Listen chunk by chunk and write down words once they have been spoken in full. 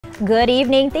Good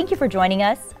evening. Thank you for joining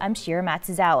us. I'm Shira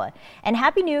Matsuzawa. And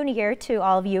Happy New Year to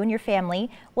all of you and your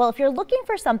family. Well, if you're looking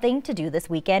for something to do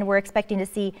this weekend, we're expecting to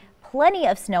see plenty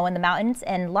of snow in the mountains,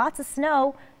 and lots of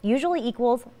snow usually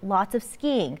equals lots of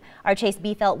skiing. Our Chase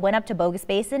Beefelt went up to Bogus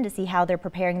Basin to see how they're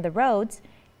preparing the roads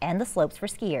and the slopes for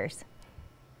skiers.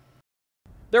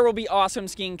 There will be awesome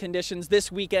skiing conditions this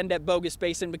weekend at Bogus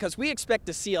Basin because we expect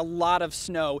to see a lot of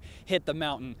snow hit the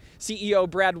mountain. CEO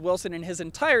Brad Wilson and his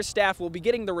entire staff will be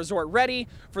getting the resort ready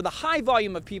for the high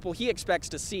volume of people he expects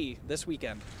to see this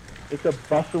weekend. It's a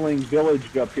bustling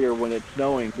village up here when it's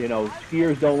snowing. You know,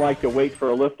 skiers don't like to wait for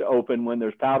a lift to open when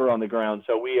there's powder on the ground.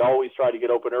 So we always try to get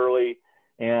open early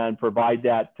and provide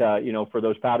that, for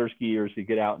those powder skiers to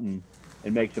get out and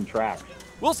make some tracks.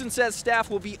 Wilson says staff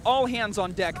will be all hands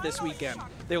on deck this weekend.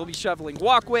 They will be shoveling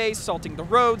walkways, salting the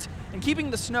roads, and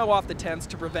keeping the snow off the tents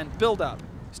to prevent buildup.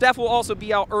 Staff will also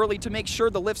be out early to make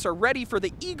sure the lifts are ready for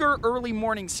the eager early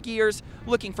morning skiers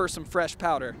looking for some fresh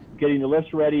powder. Getting the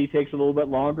lifts ready takes a little bit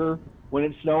longer when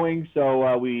it's snowing,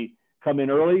 so we come in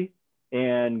early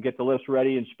and get the lifts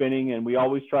ready and spinning, and we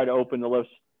always try to open the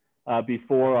lifts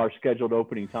before our scheduled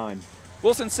opening time.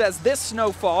 Wilson says this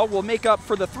snowfall will make up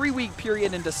for the 3-week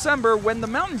period in December when the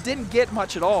mountain didn't get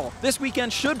much at all. This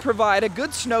weekend should provide a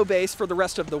good snow base for the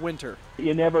rest of the winter.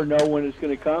 You never know when it's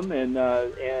going to come,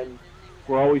 and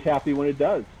we're always happy when it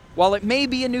does. While it may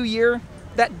be a new year,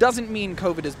 that doesn't mean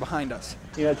COVID is behind us.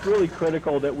 You know, it's really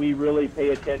critical that we really pay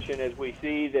attention as we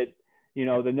see that,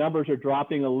 the numbers are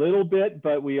dropping a little bit,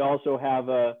 but we also have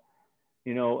a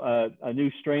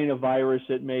new strain of virus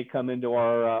that may come into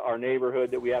our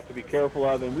neighborhood that we have to be careful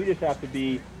of, and we just have to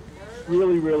be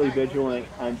really, really vigilant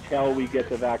until we get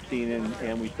the vaccine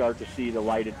and we start to see the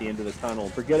light at the end of the tunnel.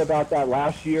 Forget about that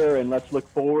last year, and let's look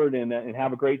forward and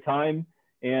have a great time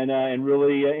and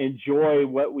really enjoy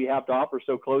what we have to offer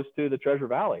so close to the Treasure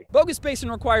Valley. Bogus Basin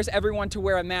requires everyone to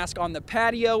wear a mask on the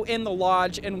patio, in the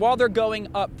lodge, and while they're going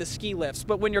up the ski lifts.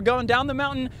 But when you're going down the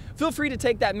mountain, feel free to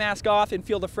take that mask off and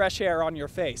feel the fresh air on your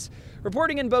face.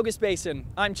 Reporting in Bogus Basin,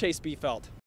 I'm Chase Beefelt.